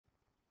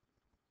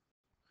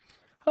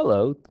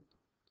Hello,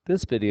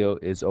 this video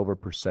is over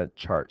percent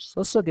charts.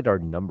 Let's look at our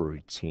number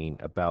routine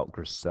about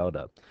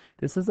Griselda.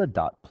 This is a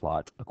dot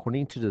plot.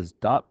 According to this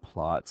dot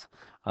plot,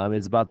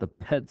 it's about the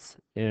pets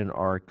in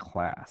our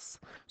class.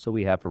 So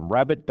we have from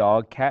rabbit,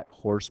 dog, cat,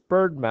 horse,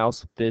 bird,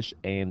 mouse, fish,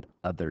 and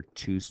other.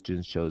 Two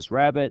students chose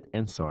rabbit,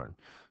 and so on.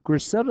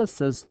 Griselda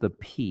says the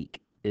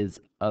peak is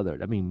other.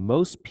 I mean,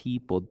 most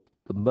people,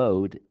 the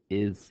mode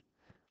is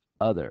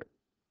other.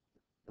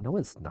 No,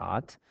 it's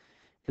not.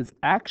 It's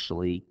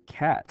actually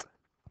cat.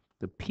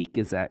 The peak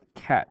is at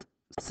cat.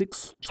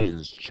 Six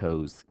students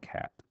chose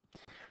cat.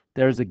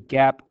 There's a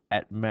gap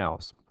at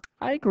mouse.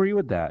 I agree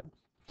with that.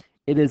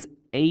 It is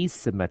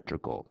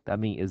asymmetrical. That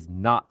means is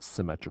not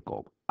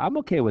symmetrical. I'm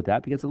okay with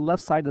that because the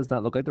left side does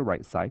not look like the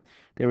right side.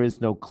 There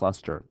is no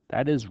cluster.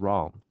 That is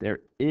wrong.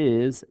 There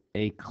is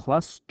a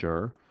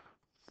cluster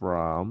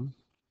from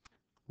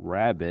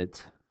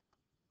rabbit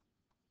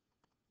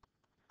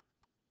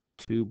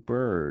to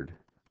bird,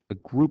 a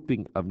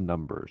grouping of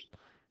numbers,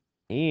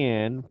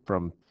 and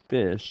from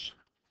fish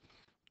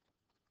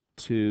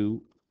to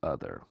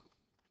other.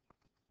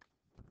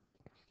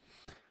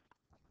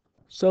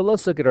 So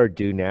let's look at our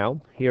do now.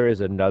 Here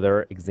is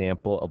another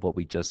example of what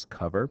we just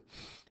covered.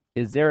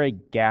 Is there a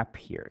gap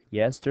here?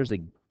 Yes, there's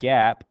a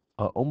gap,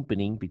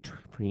 opening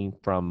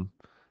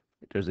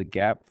there's a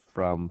gap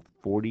from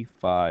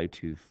 45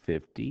 to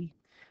 50.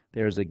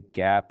 There's a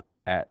gap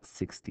at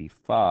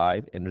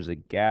 65, and there's a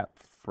gap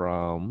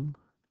from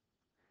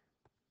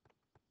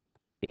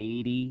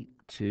 80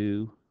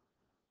 to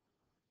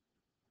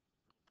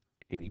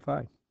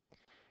 85.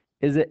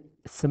 Is it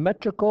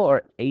symmetrical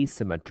or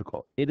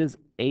asymmetrical? It is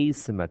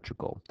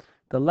asymmetrical.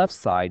 The left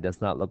side does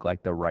not look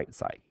like the right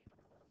side.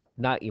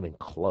 Not even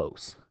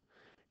close.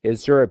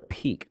 Is there a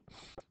peak?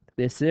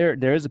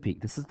 There is a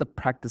peak. This is the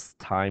practice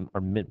time or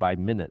by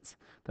minutes.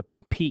 The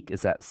peak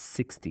is at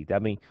 60.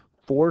 That means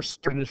 4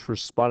 students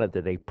responded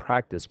that they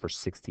practiced for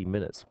 60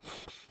 minutes.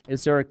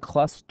 Is there a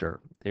cluster?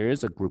 There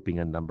is a grouping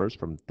of numbers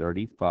from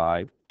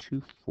 35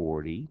 to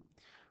 40,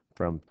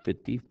 from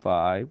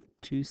 55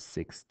 to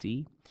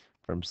 60,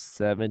 from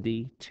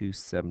 70 to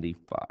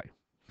 75.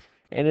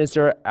 And is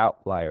there an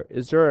outlier?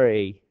 Is there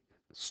a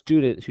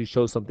student who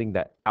shows something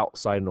that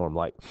outside norm?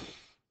 Like,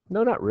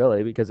 no, not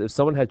really, because if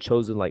someone had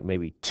chosen like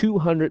maybe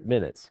 200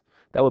 minutes,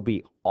 that would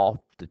be off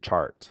the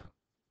chart.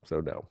 So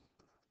no.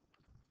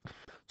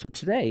 So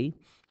today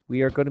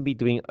we are going to be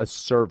doing a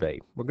survey.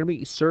 We're going to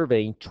be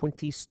surveying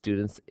 20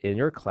 students in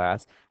your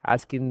class,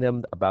 asking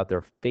them about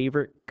their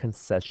favorite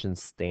concession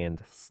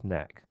stand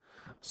snack.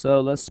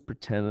 So let's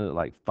pretend that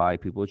like 5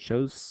 people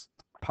chose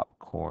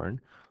popcorn,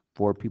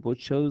 4 people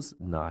chose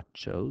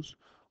nachos,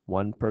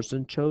 1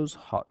 person chose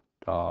hot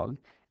dog,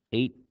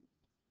 8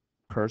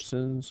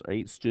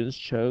 students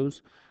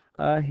chose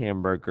a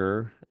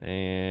hamburger,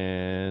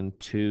 and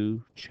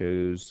 2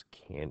 chose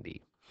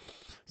candy.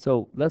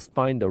 So let's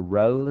find the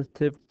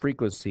relative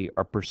frequency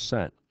or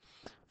percent.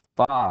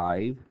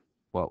 We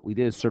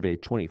did a survey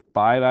of 20.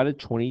 5 out of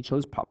 20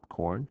 chose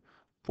popcorn.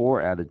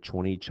 4 out of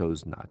 20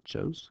 chose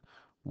nachos.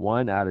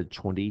 1 out of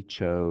 20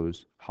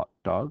 chose hot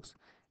dogs.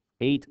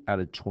 8 out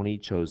of 20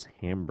 chose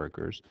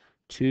hamburgers.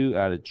 2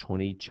 out of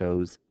 20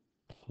 chose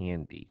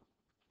candy.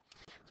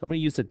 So I'm going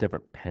to use a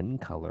different pen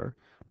color.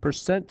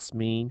 Percents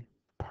mean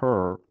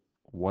per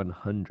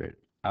 100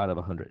 out of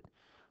 100.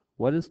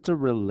 What is the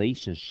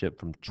relationship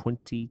from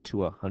 20 to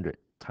 100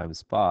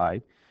 times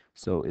 5?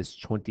 So it's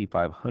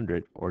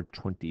 2,500 or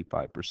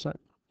 25%.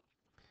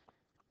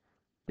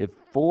 If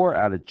 4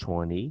 out of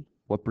 20,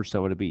 what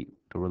percent would it be?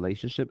 The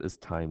relationship is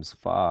times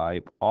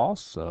 5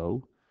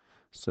 also.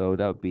 So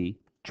that would be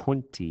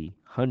 20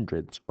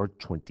 hundredths or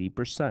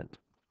 20%.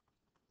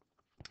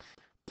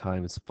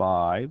 Times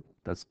 5,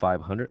 that's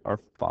 500 or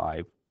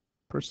 5%.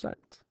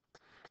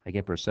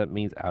 Again, percent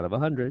means out of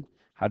 100.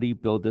 How do you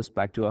build this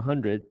back to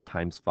 100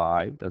 times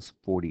 5? That's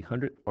 40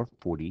 hundred or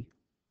 40%.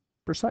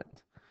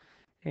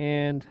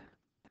 And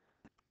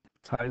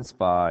times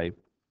 5,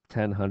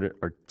 10 hundred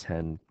or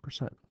 10%.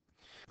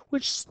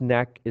 Which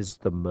snack is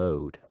the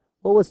mode?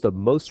 What was the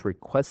most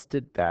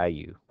requested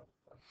value?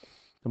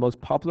 The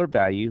most popular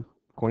value,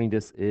 according to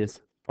this,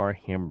 is our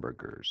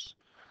hamburgers.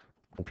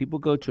 When people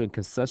go to a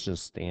concession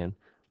stand,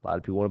 a lot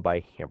of people want to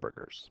buy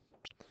hamburgers.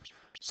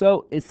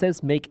 So it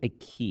says make a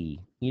key.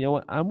 You know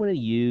what? I'm going to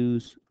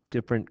use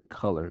different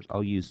colors.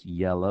 I'll use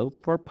yellow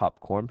for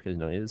popcorn because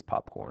it is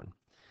popcorn.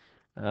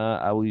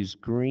 I will use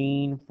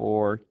green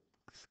for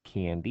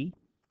candy.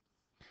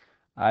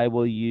 I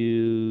will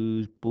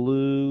use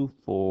blue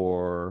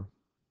for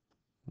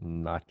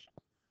not.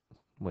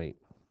 Wait,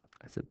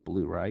 I said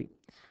blue, right?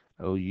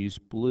 I will use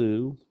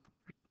blue.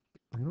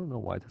 I don't know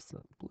why that's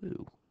not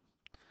blue.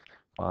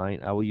 Fine.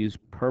 I will use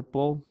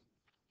purple.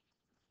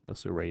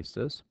 Let's erase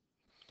this.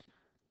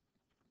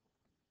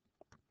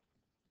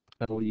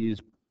 I will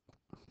use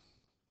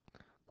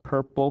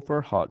purple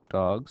for hot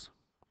dogs.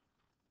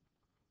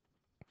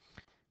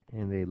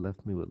 And they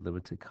left me with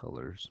limited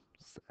colors.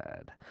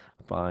 Sad.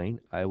 Fine.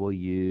 I will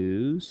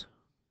use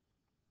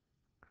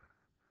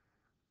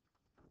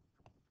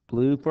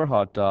blue for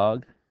hot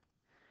dog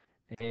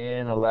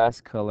And the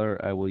last color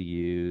I will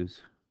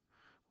use,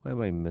 what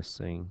am I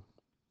missing?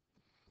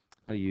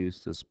 I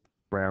use this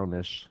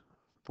brownish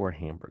for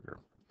hamburger.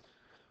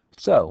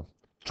 So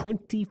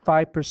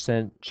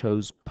 25%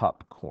 chose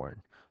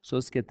popcorn. So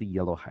let's get the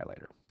yellow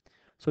highlighter.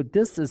 So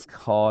this is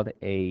called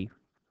a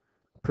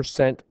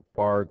percent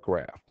bar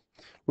graph.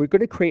 We're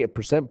going to create a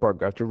percent bar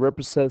graph to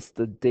represent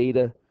the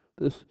data,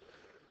 this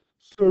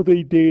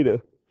survey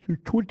data. So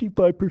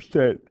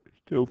 25%.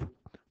 So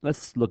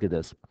let's look at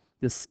this.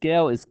 The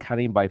scale is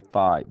counting by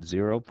 5,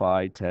 0,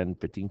 5, 10,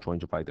 15, 20,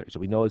 25, 30. So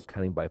we know it's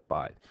counting by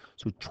 5.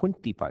 So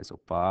 25. So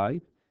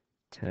 5,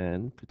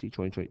 10, 15,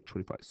 20, 20,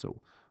 25.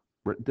 So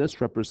this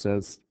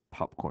represents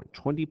popcorn.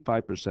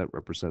 25%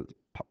 represents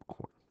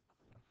popcorn.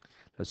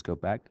 Let's go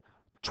back.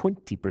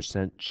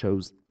 20%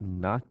 chose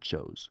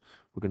nachos.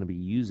 We're going to be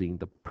using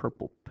the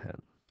purple pen.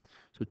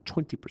 So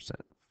 20%.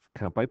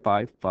 Count by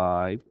 5,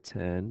 5,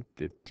 10,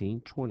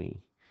 15,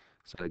 20.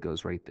 So that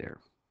goes right there.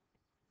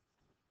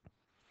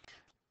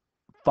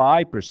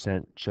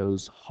 5%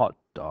 chose hot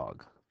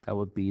dog. That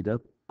would be the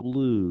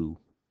blue.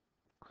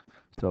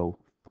 So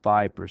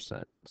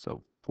 5%.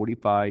 So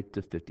 45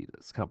 to 50.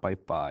 Let's count by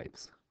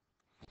fives.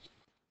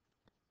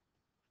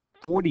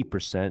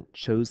 40%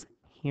 chose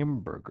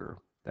hamburger.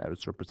 That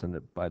is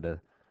represented by the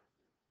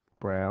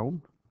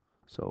brown.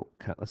 So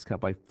let's count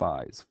by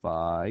fives.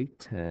 5,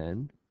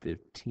 10,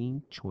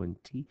 15,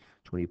 20,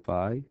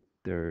 25,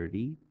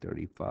 30,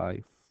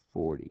 35,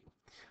 40.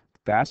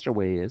 Faster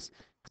way is,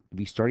 if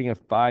you're starting at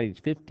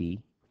 550,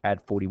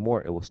 add 40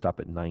 more, it will stop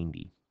at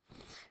 90.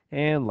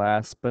 And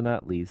last but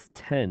not least,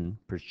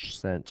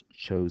 10%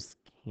 chose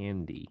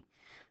candy.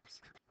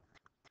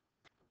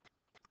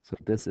 So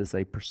this is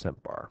a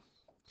percent bar.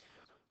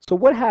 So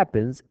what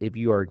happens if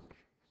you are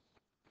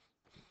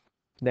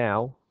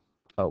now,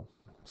 oh,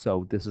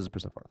 so this is a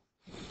percent bar.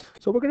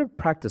 So we're going to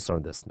practice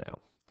on this now.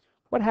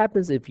 What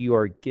happens if you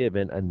are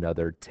given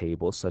another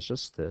table such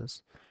as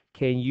this?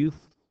 Can you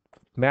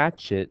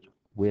match it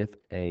with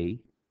a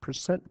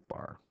percent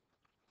bar?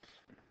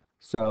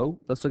 So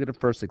let's look at the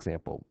first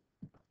example.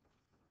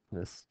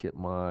 Let's get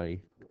my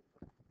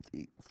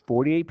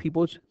 48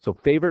 people. So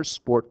favorite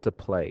sport to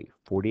play.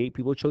 48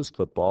 people chose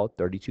football,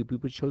 32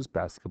 people chose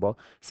basketball,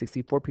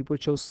 64 people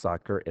chose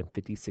soccer, and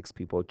 56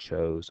 people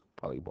chose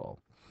volleyball.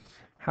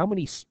 How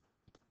many?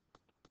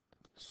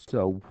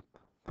 So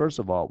first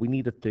of all, we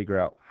need to figure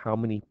out how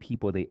many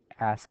people they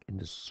ask in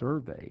the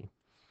survey.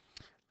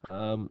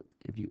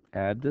 If you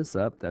add this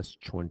up, that's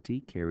 20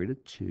 carried to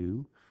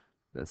 2.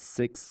 That's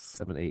 6,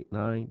 7, 8,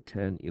 9,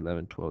 10,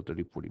 11, 12,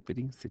 13, 14,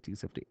 15, 16,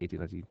 17, 18,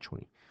 19,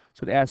 20.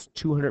 So it asked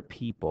 200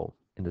 people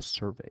in the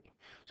survey.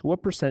 So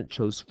what percent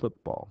chose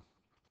football?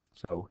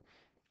 So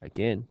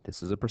again,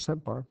 this is a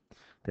percent bar.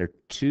 There are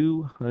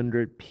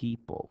 200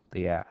 people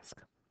they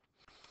ask.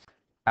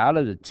 Out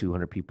of the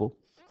 200 people,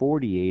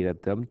 48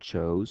 of them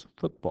chose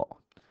football.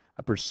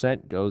 A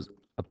percent goes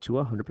up to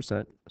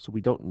 100%, so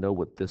we don't know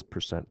what this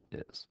percent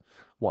is.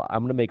 Well, I'm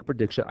going to make a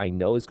prediction. I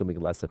know it's going to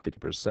be less than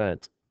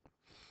 50%,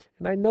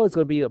 and I know it's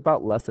going to be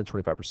about less than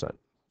 25%.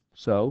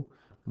 So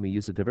let me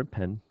use a different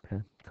pen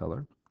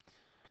color.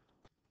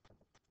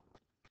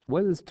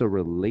 What is the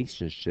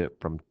relationship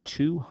from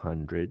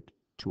 200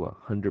 to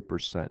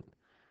 100%?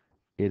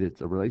 It is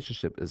the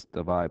relationship is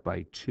divide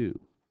by 2.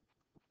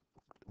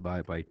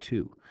 Divide by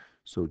 2.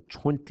 So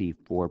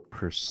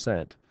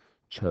 24%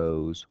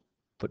 chose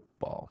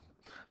football.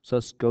 So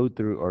let's go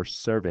through our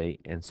survey,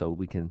 and so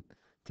we can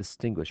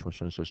distinguish which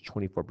one shows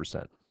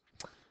 24%.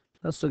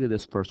 Let's look at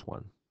this first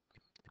one.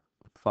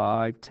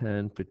 5,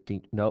 10,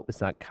 15. No, it's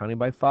not counting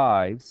by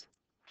fives.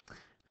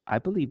 I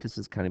believe this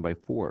is counting by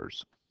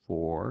fours.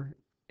 4,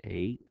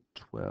 8,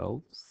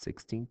 12,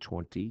 16,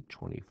 20,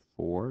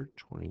 24,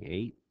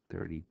 28,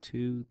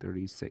 32,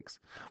 36.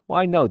 Well,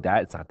 I know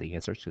that it's not the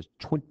answer. It's just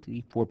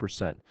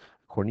 24%.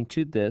 According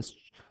to this,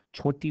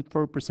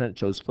 24%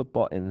 chose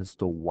football, and it's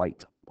the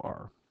white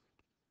bar.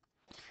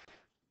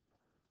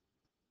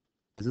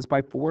 Is this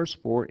by fours?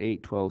 4,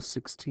 8, 12,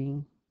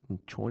 16,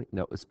 and 20.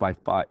 No, it's by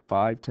 5,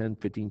 5, 10,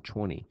 15,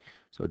 20.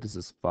 So this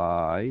is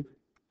 5,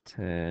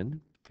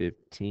 10,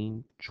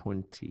 15,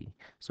 20.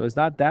 So it's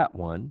not that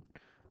one.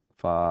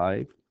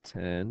 5,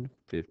 10,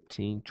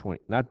 15,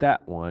 20. Not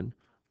that one.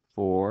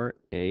 4,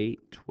 8,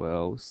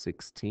 12,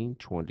 16,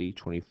 20,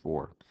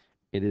 24.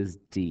 It is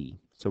D.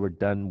 So we're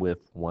done with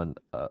one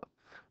up.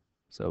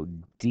 So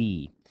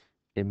D,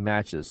 it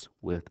matches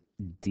with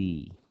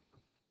D.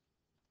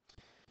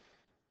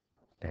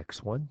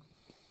 X1.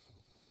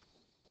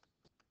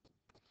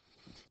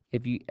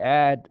 If you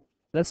add,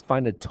 let's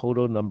find the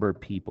total number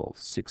of people.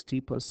 60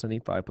 plus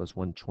 75 plus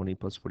 120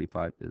 plus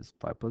 45 is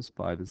 5 plus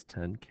 5 is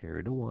 10,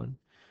 carry to 1.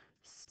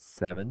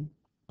 7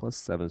 plus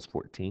 7 is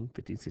 14,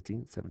 15,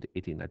 16, 17,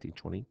 18, 19,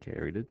 20,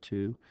 carry to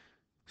 2.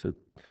 So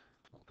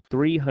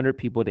 300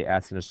 people they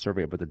asked in a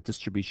survey about the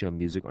distribution of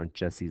music on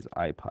Jesse's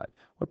iPod.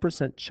 What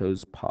percent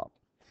chose pop?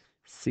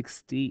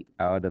 60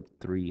 out of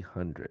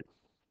 300.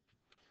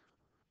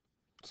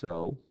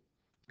 So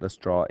let's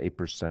draw a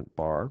percent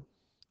bar.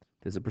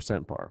 There's a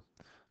percent bar.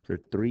 There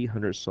are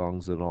 300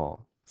 songs in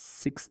all.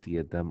 60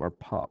 of them are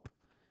pop.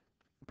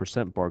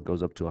 Percent bar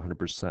goes up to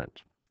 100%.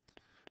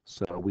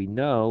 So we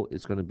know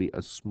it's going to be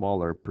a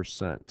smaller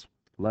percent,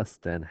 less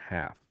than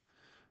half.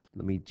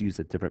 Let me use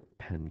a different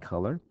pen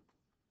color.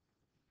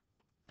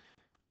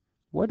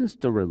 What is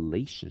the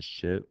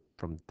relationship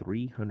from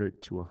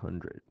 300 to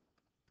 100?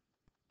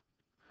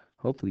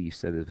 Hopefully you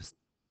said it's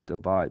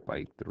divide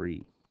by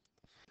 3.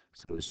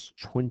 So it's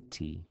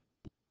 20%.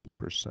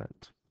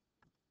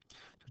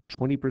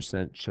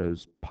 20%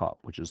 shows pop,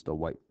 which is the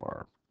white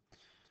bar.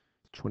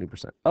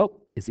 20%. Oh,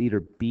 it's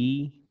either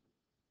B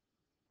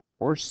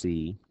or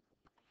C.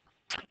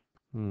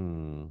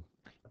 You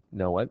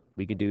know what?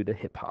 We can do the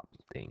hip hop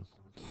thing.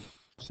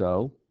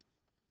 So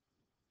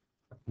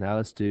now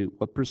let's do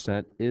what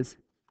percent is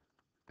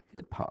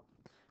hip hop.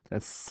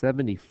 That's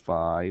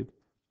 75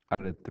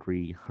 out of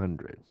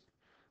 300.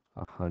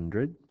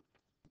 100%.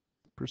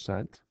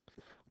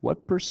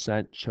 What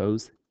percent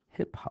chose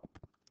hip hop?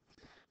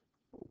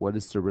 What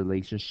is the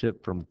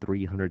relationship from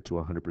 300 to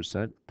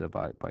 100%?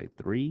 Divide by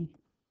 3.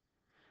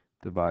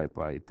 Divide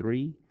by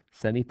 3.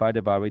 75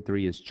 divided by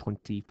 3 is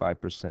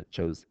 25%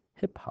 chose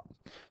hip hop.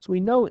 So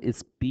we know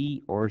it's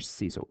B or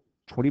C. So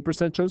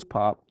 20% chose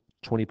pop,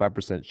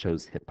 25%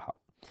 chose hip hop.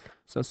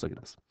 So let's look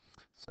at this.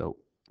 So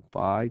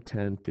 5,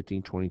 10,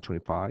 15, 20,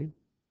 25.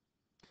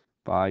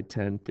 5,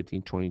 10,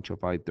 15, 20,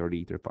 25,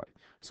 30, 35.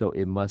 So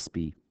it must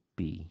be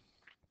B.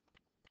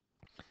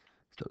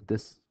 So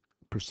this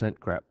percent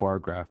bar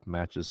graph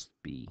matches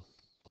B.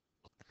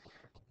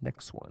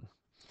 Next one.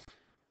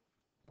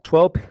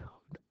 12,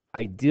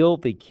 ideal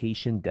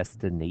vacation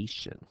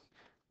destination.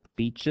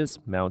 Beaches,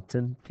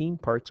 mountain, theme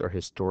parks, or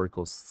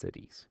historical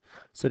cities.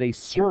 So they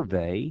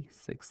survey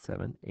 6,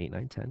 7, 8,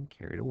 9, 10,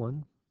 carry to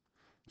 1,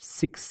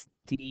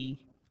 60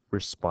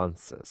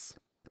 responses.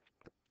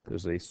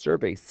 There's a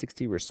survey,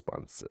 60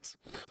 responses.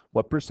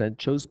 What percent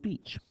chose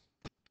beach?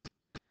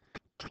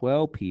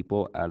 12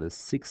 people out of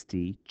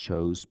 60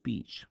 chose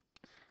beach.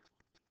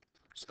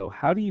 So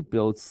how do you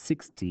build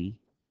 60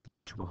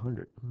 to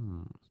 100?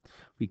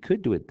 We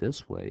could do it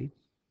this way.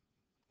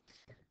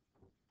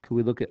 Could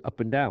we look at up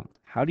and down?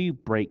 How do you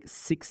break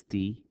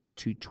 60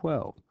 to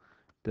 12?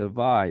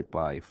 Divide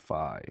by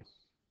 5.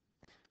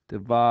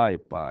 Divide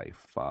by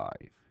 5.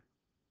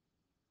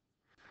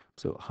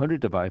 So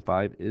 100 divided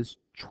by 5 is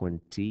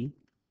 20%.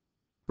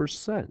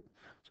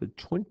 So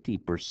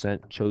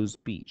 20% chose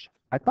beach.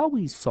 I thought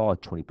we saw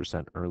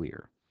 20%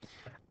 earlier.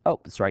 Oh,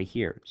 it's right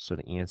here. So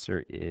the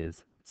answer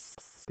is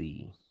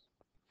C.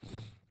 It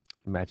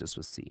matches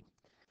with C.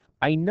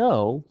 I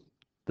know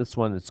this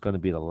one is going to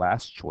be the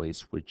last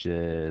choice, which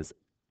is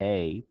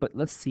A, but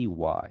let's see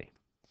why.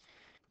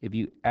 If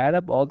you add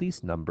up all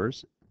these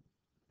numbers,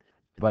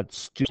 about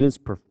students'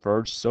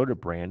 preferred soda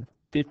brand,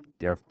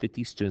 there are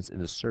 50 students in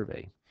the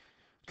survey.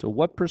 So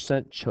what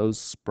percent chose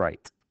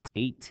Sprite?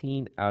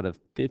 18 out of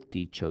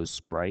 50 chose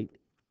Sprite,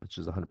 which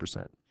is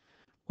 100%.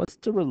 What's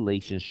the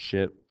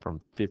relationship from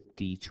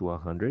 50 to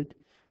 100?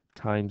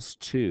 Times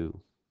 2.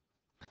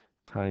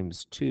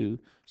 Times 2.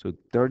 So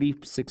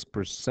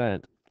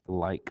 36%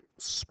 like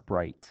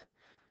Sprite.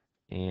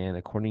 And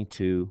according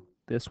to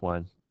this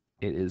one,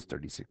 it is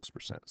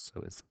 36%.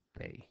 So it's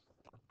A.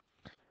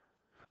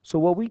 So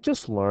what we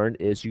just learned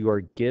is you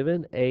are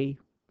given a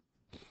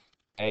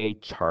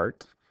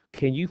chart.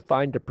 Can you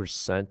find the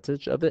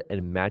percentage of it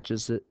and match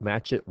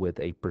it with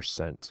a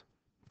percent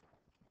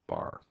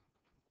bar?